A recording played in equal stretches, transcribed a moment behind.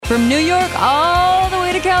From New York all the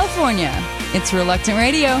way to California, it's Reluctant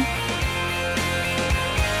Radio.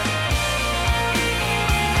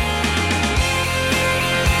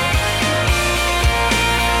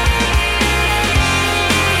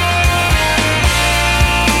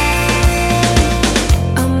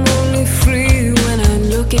 I'm only free when I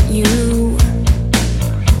look at you.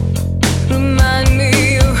 Remind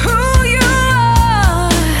me of who you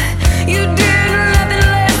are. You did nothing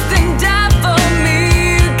less than die for me.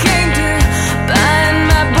 You came to bind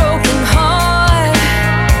my broken heart.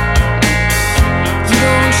 You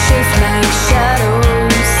don't shake like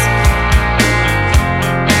shadows.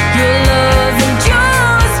 Your love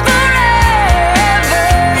endures forever.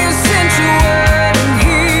 You sent your word and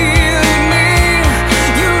healed me.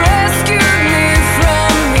 You rescued me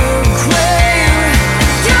from the grave.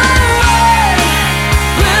 Your word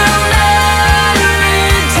will not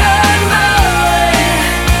return void.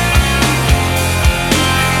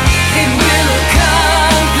 It will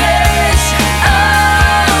accomplish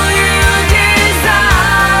all you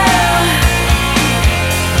desire.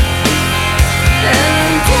 And I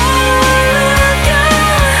will go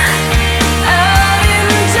out in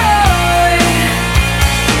joy,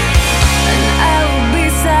 and I will be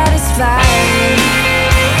satisfied.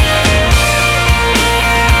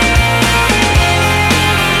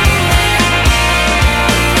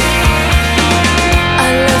 I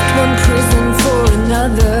left one prison for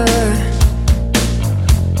another.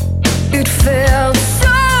 It felt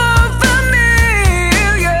so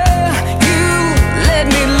familiar. You let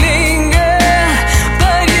me linger,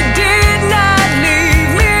 but you did not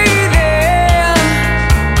leave me there.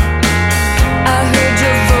 I heard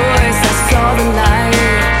your voice, I saw the light.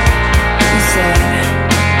 You said,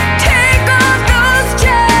 take off those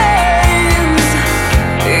chains.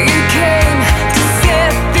 You came to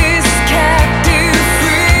set this captive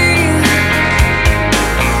free.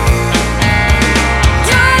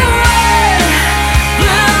 Your word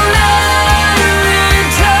will not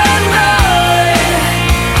return void.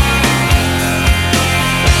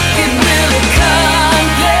 It will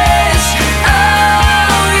accomplish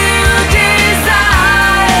all you desire.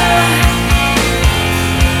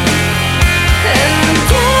 And I will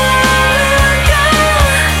go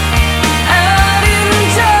out in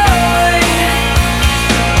joy,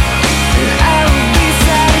 and I will be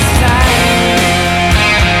satisfied.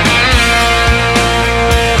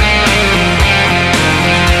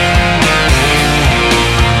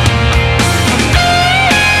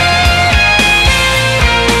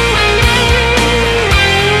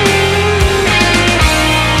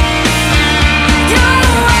 Your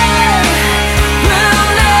word will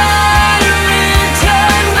not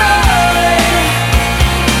return void.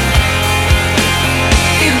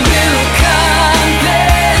 It will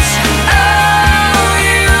accomplish all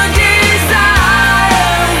you desire.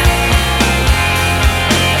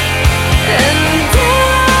 And I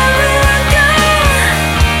will go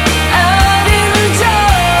out in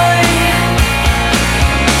joy,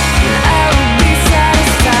 and I will be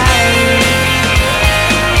satisfied.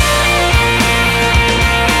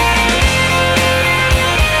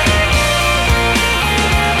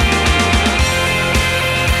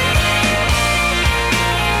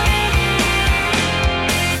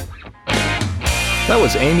 That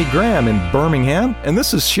was Amy Graham in Birmingham, and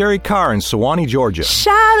this is Sherry Carr in Sewanee, Georgia.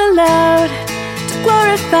 Shout aloud to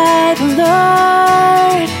glorify the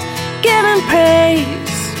Lord. Give him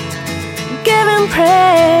praise, give him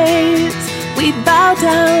praise. We bow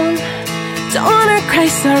down to honor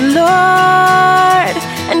Christ our Lord,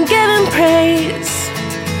 and give him praise,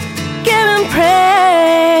 give him praise.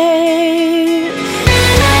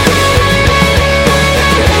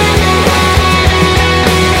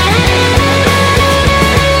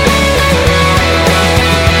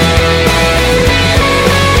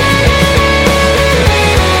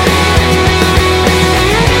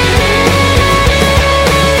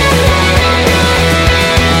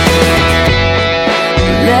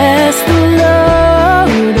 Bless the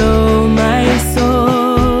Lord, oh my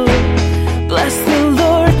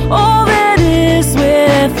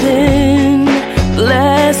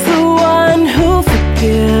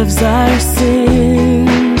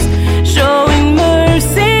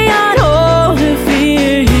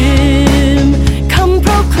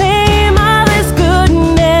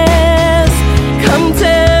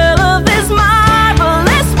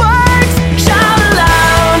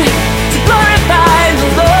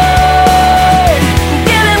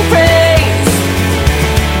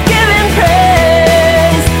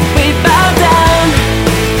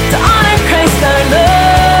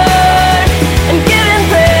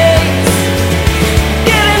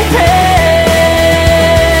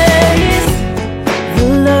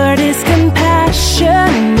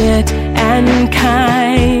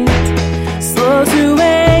mankind, slow to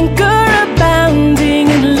anger, abounding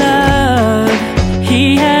in love.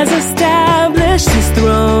 He has established his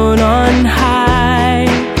throne on high,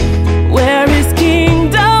 where his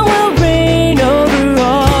kingdom will reign over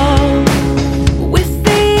all. With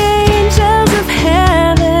the angels of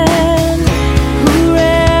heaven, who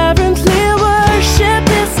reverently worship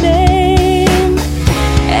his name,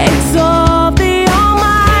 exalt the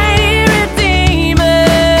Almighty Redeemer,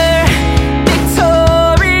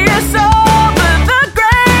 victorious over the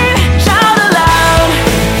grave. Shout aloud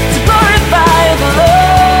to glorify the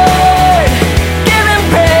Lord. Give him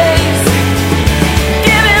praise,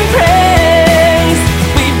 give him praise.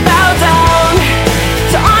 We bow down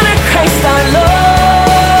to honor Christ our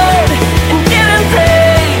Lord, and give him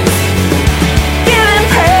praise, give him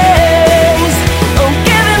praise. Oh,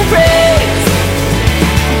 give him praise,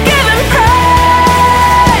 give him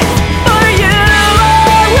praise. For you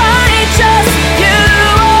are righteous, you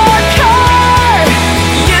are pure,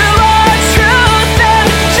 you are truth and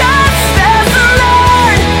just as the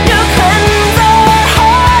Lord. You cleanse our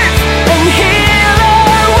hearts and heal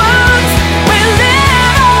our wounds. We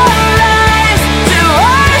live our lives to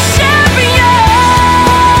worship you.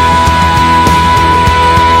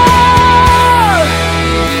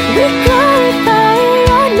 We glorify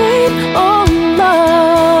your name, oh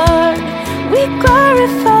Lord. We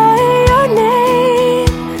glorify your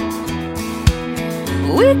name.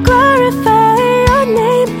 We glorify your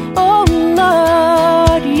name, oh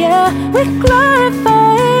Lord. Yeah, we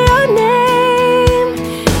glorify your name.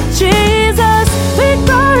 Jesus, we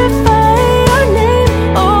glorify your name,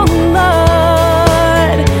 oh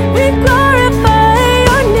Lord. We glorify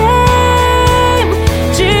your name.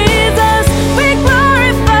 Jesus, we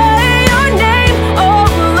glorify your name, oh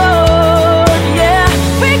Lord. Yeah,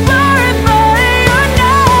 we glorify your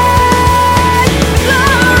name.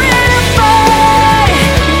 Glorify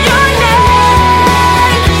your name.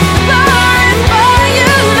 Glorify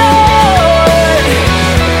you, Lord.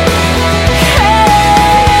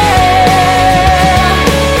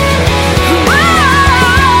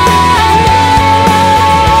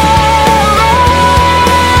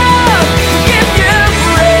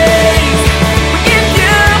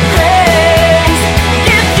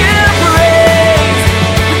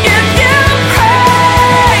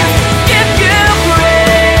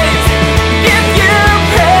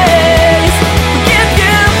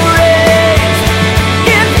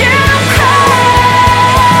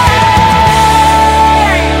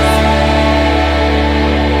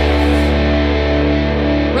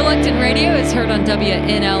 Reluctant Radio is heard on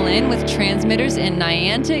WNLN with transmitters in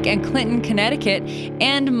Niantic and Clinton, Connecticut,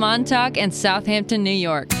 and Montauk and Southampton, New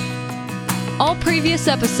York. All previous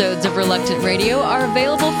episodes of Reluctant Radio are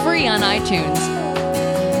available free on iTunes.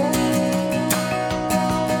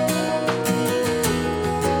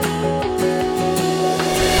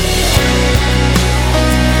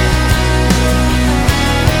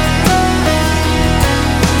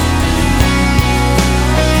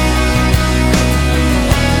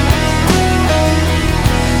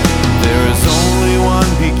 There is only one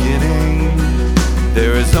beginning,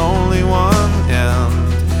 there is only one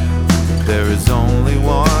end, there is only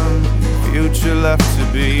one future left to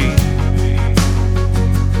be.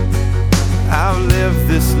 I've lived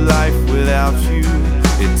this life without you,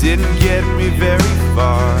 it didn't get me very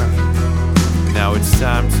far. Now it's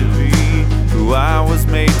time to be who I was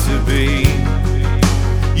made to be.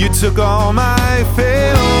 You took all my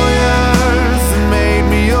failures and made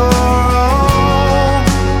me your own.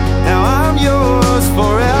 Now I'm yours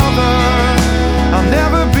forever, I'll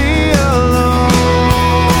never be alone.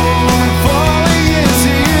 I'm falling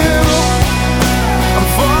into you, I'm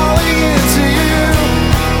falling into you.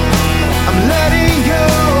 I'm letting go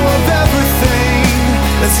of everything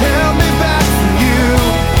that's held me back from you.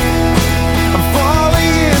 I'm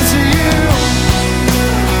falling into you,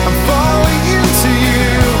 I'm falling into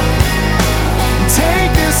you.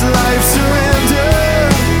 Take this life surrender.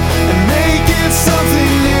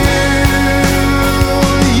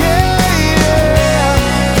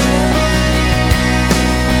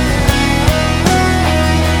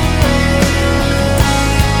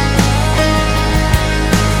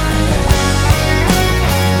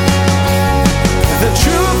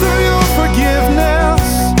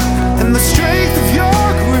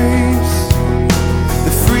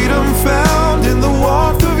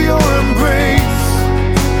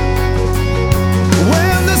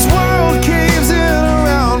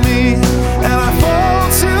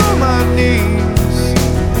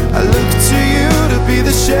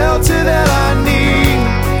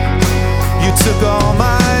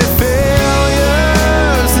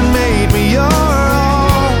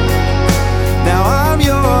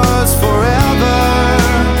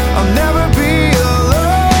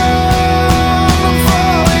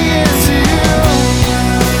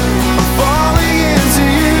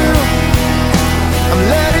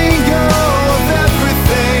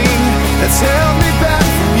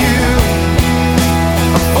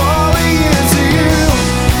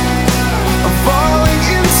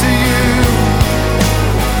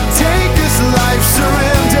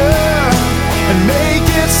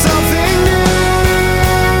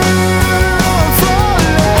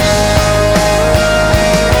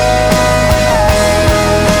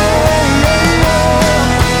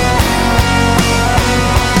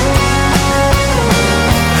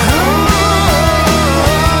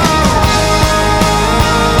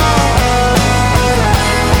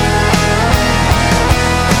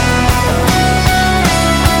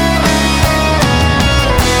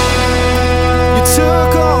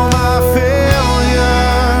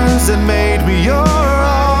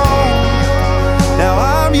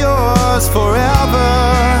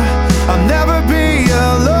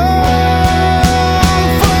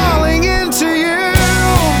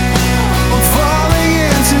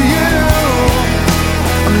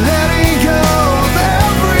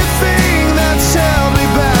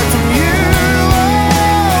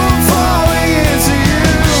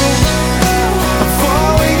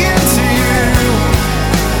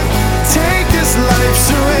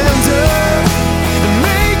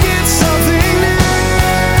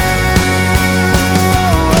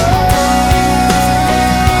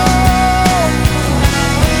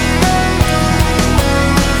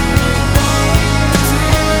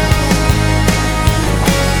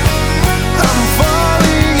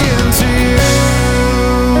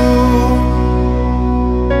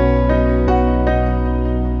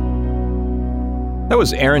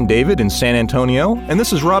 was Aaron David in San Antonio, and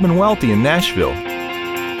this is Robin Welty in Nashville.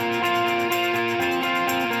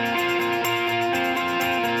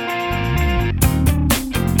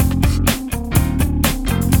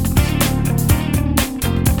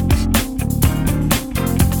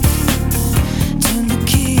 Turn the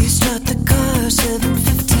key, start the car,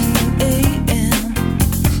 7:15 a.m.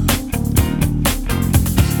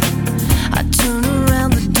 I turn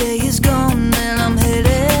around, the day is gone, and I'm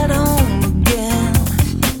headed home again.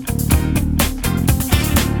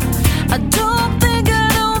 I don't think I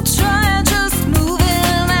don't try, just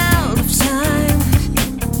moving out of time.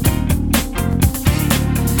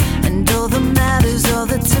 And all that matters, all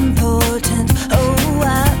that's important, oh,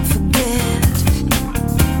 I forget.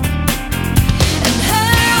 And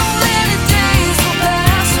how many days will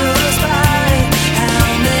pass us by?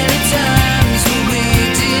 How many times will we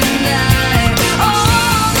deny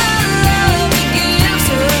all the love that gives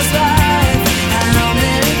us life? How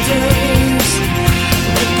many days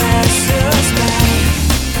will pass us by?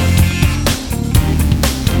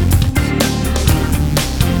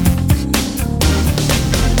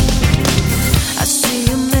 I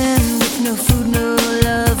see a man with no food, no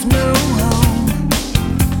love, no home.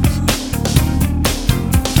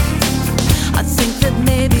 I think that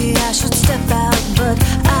maybe I should step out, but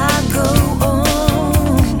I go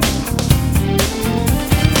on.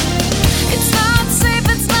 It's not safe,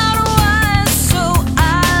 it's not wise, so I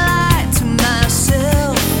lie to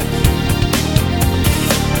myself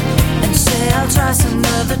and say I'll try some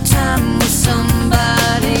other time with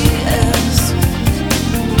somebody else.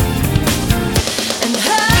 And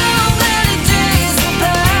how many days will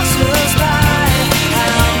pass us by?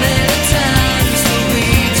 How many times will we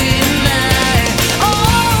deny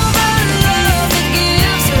all the love that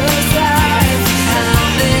gives us life? How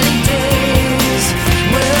many days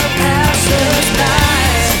will pass us by?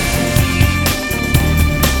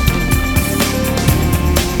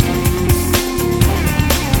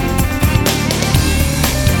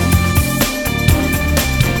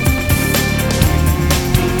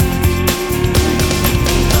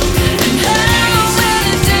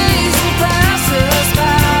 many days will pass us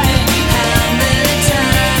by? How many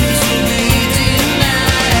times will we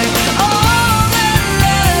deny all the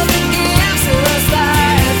love that gives us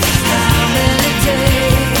life? How many days? How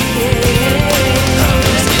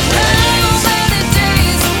many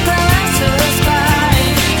days will pass us by?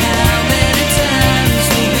 How many times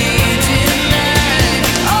will we deny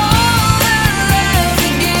all the love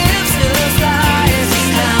that gives us life?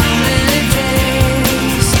 How many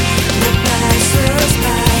days will pass us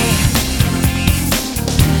by?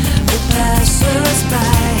 Will pass us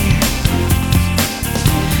by?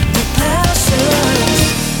 Will pass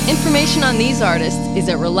us. Information on these artists is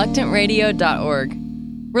at reluctantradio.org.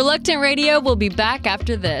 Reluctant Radio will be back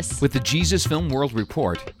after this. With the Jesus Film World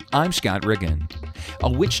Report, I'm Scott Riggin. A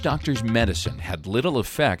witch doctor's medicine had little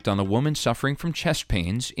effect on a woman suffering from chest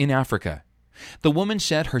pains in Africa. The woman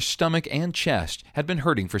said her stomach and chest had been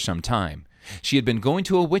hurting for some time. She had been going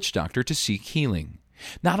to a witch doctor to seek healing.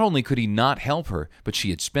 Not only could he not help her, but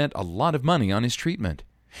she had spent a lot of money on his treatment.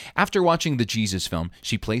 After watching the Jesus film,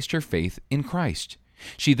 she placed her faith in Christ.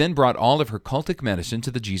 She then brought all of her cultic medicine to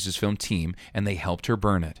the Jesus Film team, and they helped her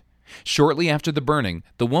burn it. Shortly after the burning,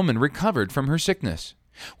 the woman recovered from her sickness.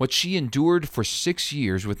 What she endured for 6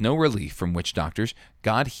 years with no relief from witch doctors,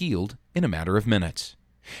 God healed in a matter of minutes.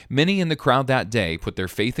 Many in the crowd that day put their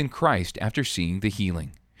faith in Christ after seeing the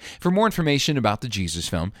healing. For more information about the Jesus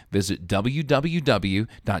Film, visit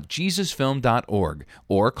www.jesusfilm.org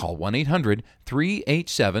or call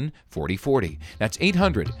 1-800-387-4040. That's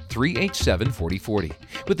 800-387-4040.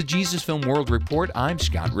 With the Jesus Film World Report, I'm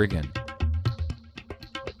Scott Riggin.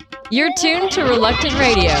 You're tuned to Reluctant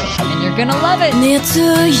Radio, and you're gonna love it. Near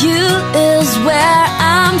to you is where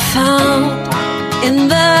I'm found, in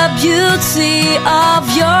the beauty of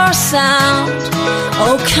your sound.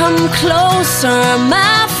 Oh, come closer,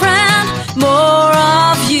 my friend. More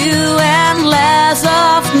of you and less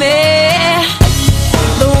of me.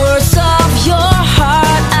 The words of your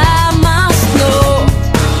heart I must know.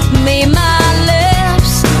 May my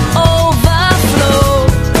lips overflow.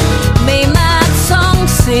 May my tongue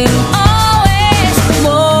sing always.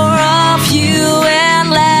 More of you and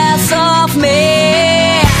less of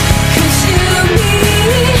me. Consume me,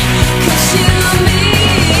 consume me,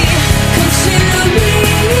 consume me,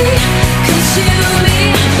 consume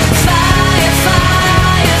me. Fire,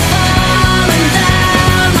 fire falling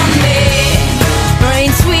down on me.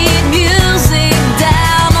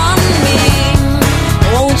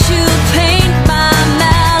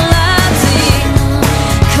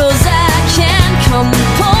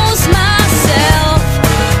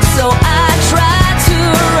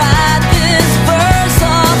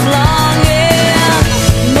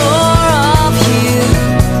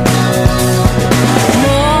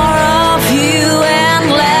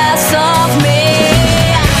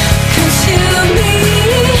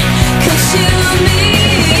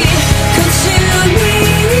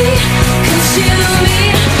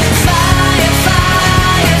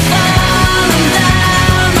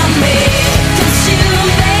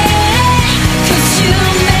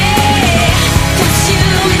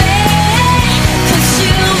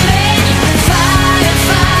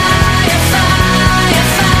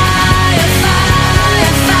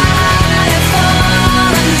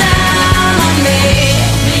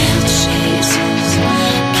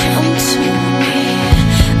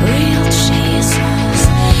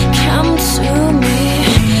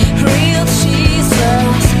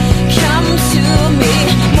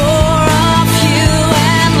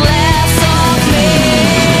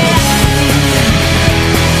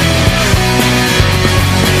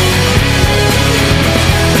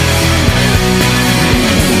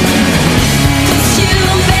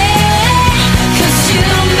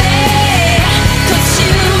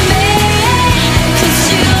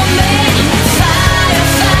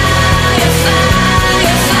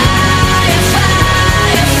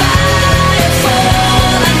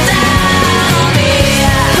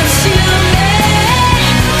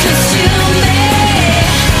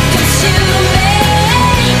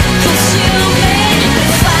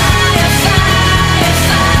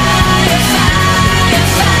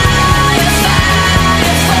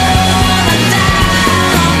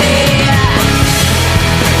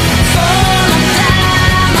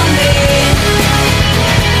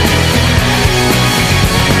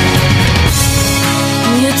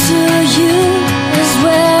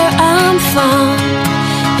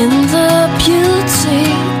 in the beauty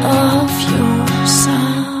of your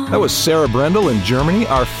sound. That was Sarah Brendel in Germany,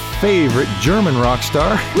 our favorite German rock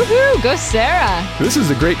star. Woohoo! Go Sarah! This is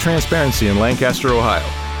The Great Transparency in Lancaster, Ohio.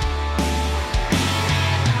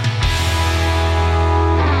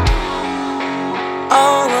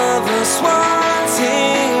 All of us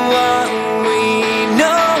wanting what we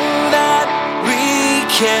know that we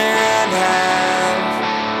can't have.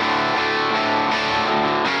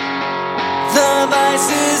 The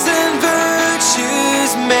vices and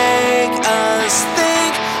virtues make us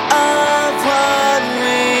think of what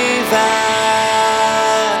we've had.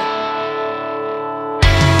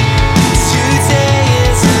 Today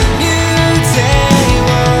is a new day,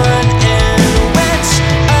 one in which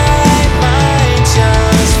I might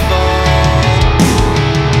just fall.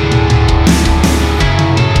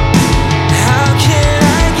 How can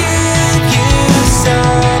I give you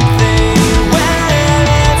something when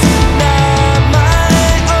it's not my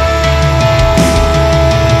own?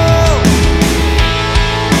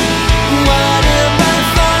 What am I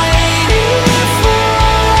fighting for?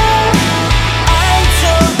 I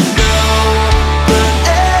don't know, but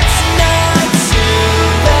it's not too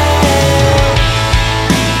late.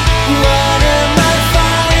 What am I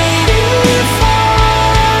fighting for?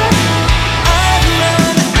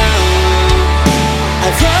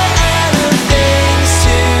 I've run out of things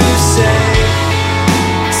to say.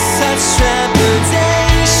 Such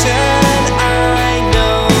trepidation, I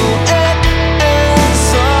know it is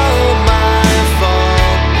all my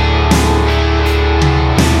fault.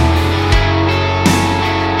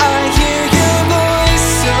 I hear your voice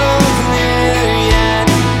so clear, yet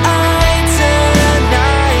I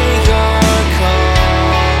deny your call.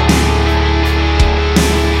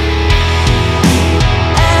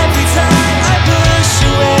 Every time I push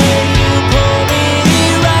away, you pull me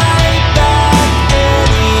right back in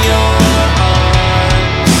your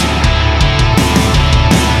arms.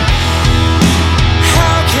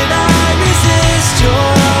 How can I resist your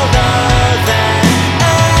love and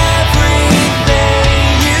everything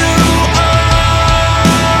you are?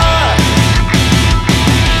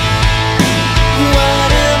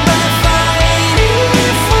 What am I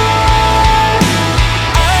fighting for?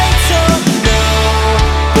 I don't know,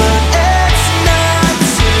 but it's not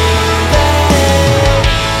too late.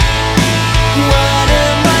 What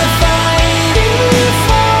am I fighting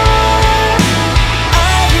for?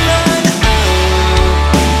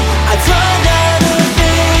 I've run out of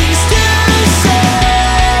things to say.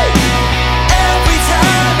 Every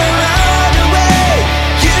time I run away,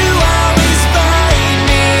 you always find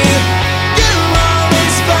me. You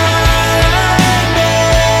always find me.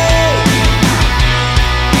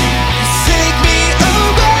 Take me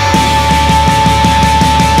away.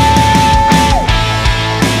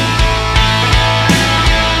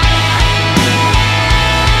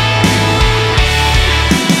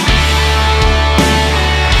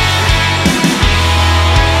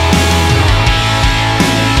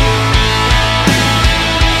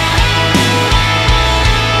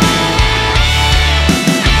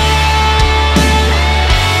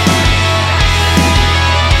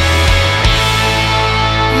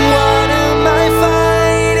 What am I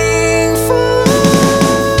fighting for?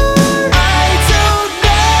 I don't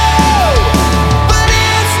know, but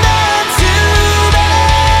it's not too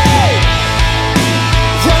late.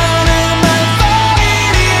 What am I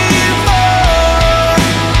fighting for?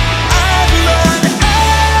 I've run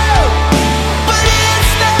out, but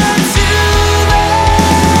it's not too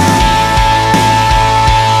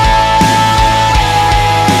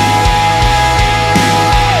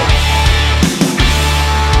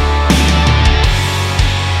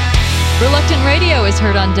Reluctant Radio is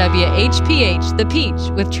heard on WHPH, The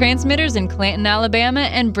Peach, with transmitters in Clanton, Alabama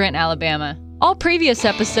and Brent, Alabama. All previous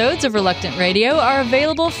episodes of Reluctant Radio are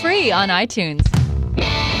available free on iTunes.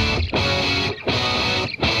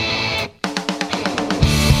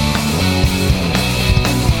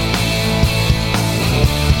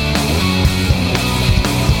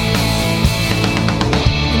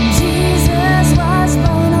 Jesus was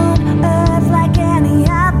born on earth like any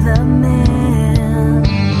other man.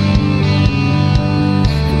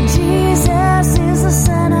 Jesus is the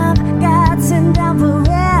Son of God sent down for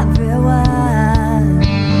everyone.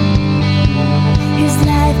 His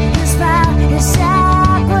life, His vow, His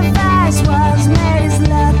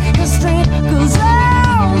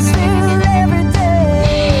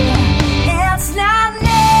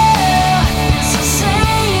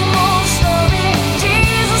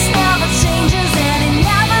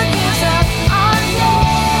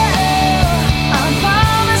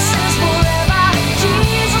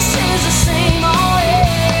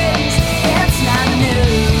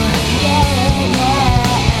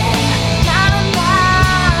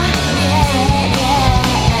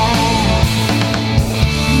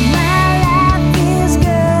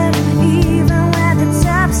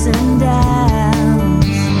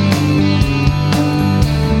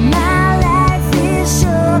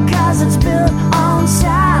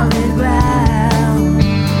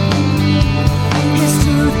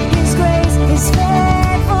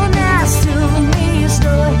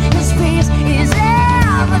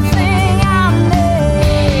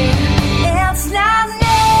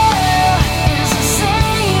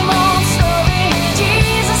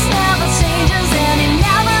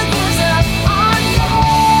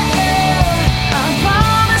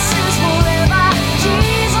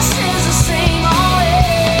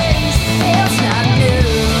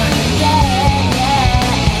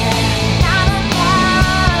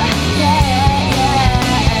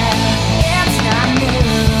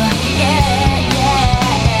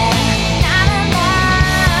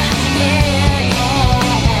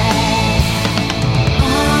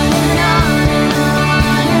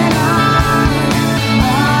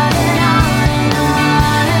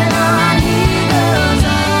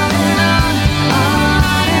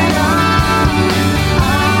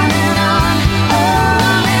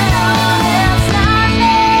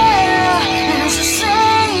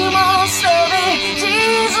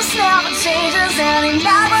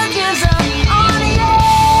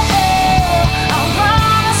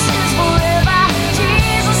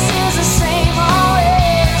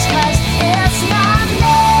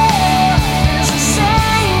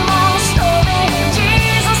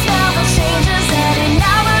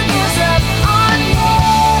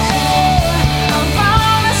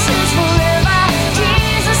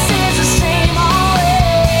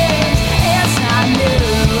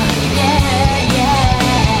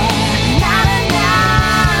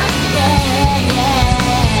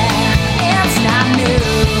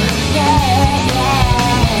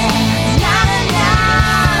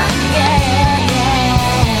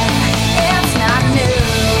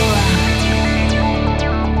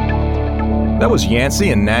That was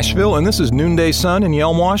Yancey in Nashville, and this is Noonday Sun in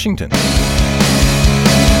Yelm, Washington. Last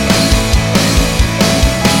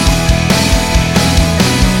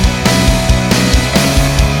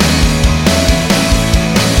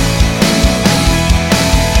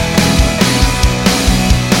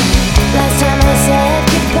time I said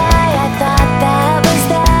goodbye, I thought that was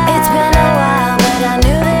that. It's been a while, but I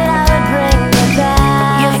knew that I would bring you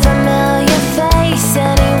back. Your familiar face,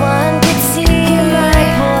 anyone could see. You're my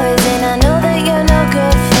poison, I know that you're no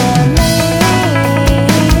good for me.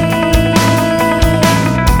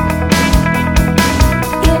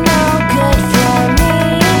 You're no good for me.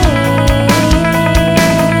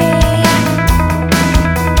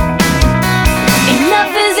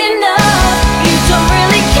 Enough is enough, you don't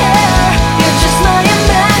really care. You're just my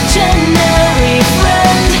imaginary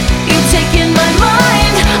friend. You've taken my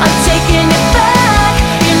mind, I'm taking it back.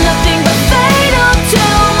 You're nothing but fatal to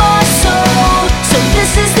my soul. So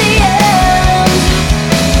this is the end.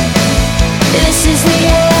 This is the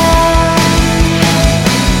end.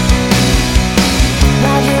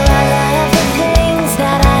 Why do I love the things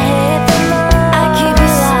that I hate the most? I keep you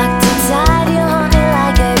locked inside, you haunt me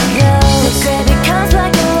like a ghost. The gray becomes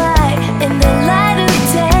black and white in the light of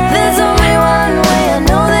day. There's only one way, I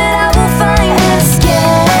know that I will find escape.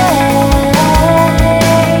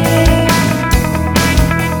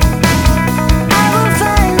 I will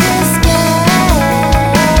find escape.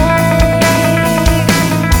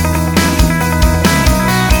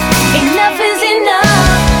 Enough is enough,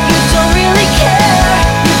 you don't really care.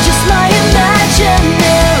 You're just my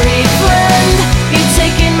imaginary friend. You've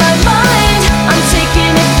taken my mind, I'm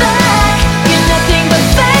taking it back. You're nothing but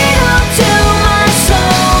fatal to my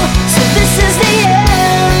soul. So this is the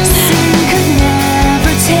end. Sin could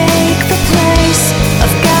never take the place of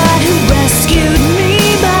God who rescued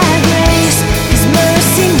me by grace. His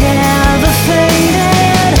mercy never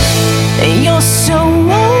faded, and you're so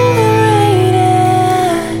overrated.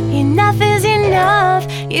 Enough is enough,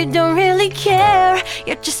 you don't really care.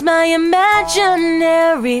 You're just my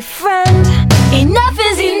imaginary friend. Enough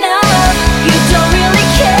is enough, you don't really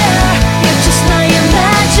care. You're just my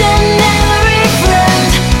imaginary friend.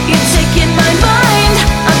 You're taking my mind,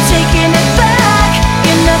 I'm taking it back.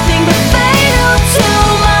 You're nothing but fatal to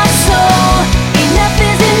my soul. Enough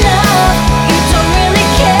is enough, you don't really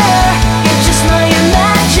care. You're just my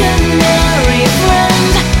imaginary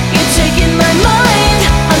friend. You're taking my mind,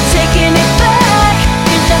 I'm taking it back.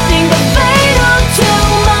 You're nothing but fatal to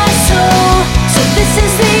my soul. So this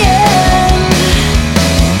is the end.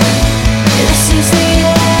 This is the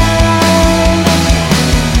end.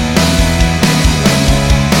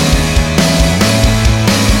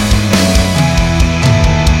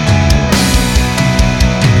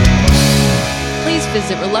 Please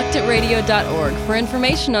visit reluctantradio.org for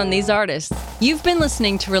information on these artists. You've been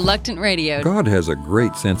listening to Reluctant Radio. God has a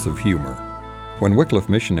great sense of humor. When Wycliffe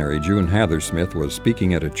missionary June Hathersmith was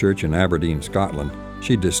speaking at a church in Aberdeen, Scotland,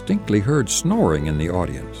 she distinctly heard snoring in the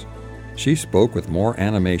audience. She spoke with more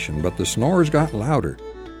animation, but the snores got louder.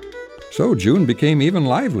 So June became even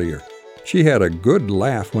livelier. She had a good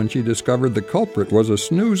laugh when she discovered the culprit was a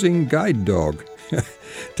snoozing guide dog.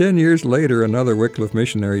 10 years later, another Wycliffe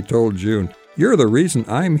missionary told June, "You're the reason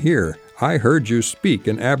I'm here. I heard you speak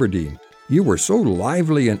in Aberdeen. You were so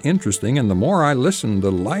lively and interesting, and the more I listened,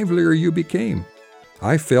 the livelier you became."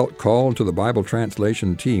 I felt called to the Bible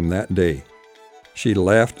translation team that day. She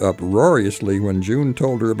laughed uproariously when June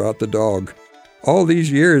told her about the dog. "All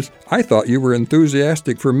these years, I thought you were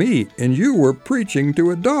enthusiastic for me, and you were preaching to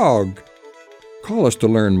a dog." Call us to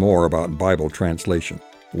learn more about Bible translation.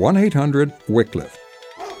 1-800-WYCLIFFE.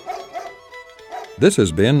 This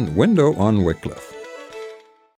has been Window on Wycliffe.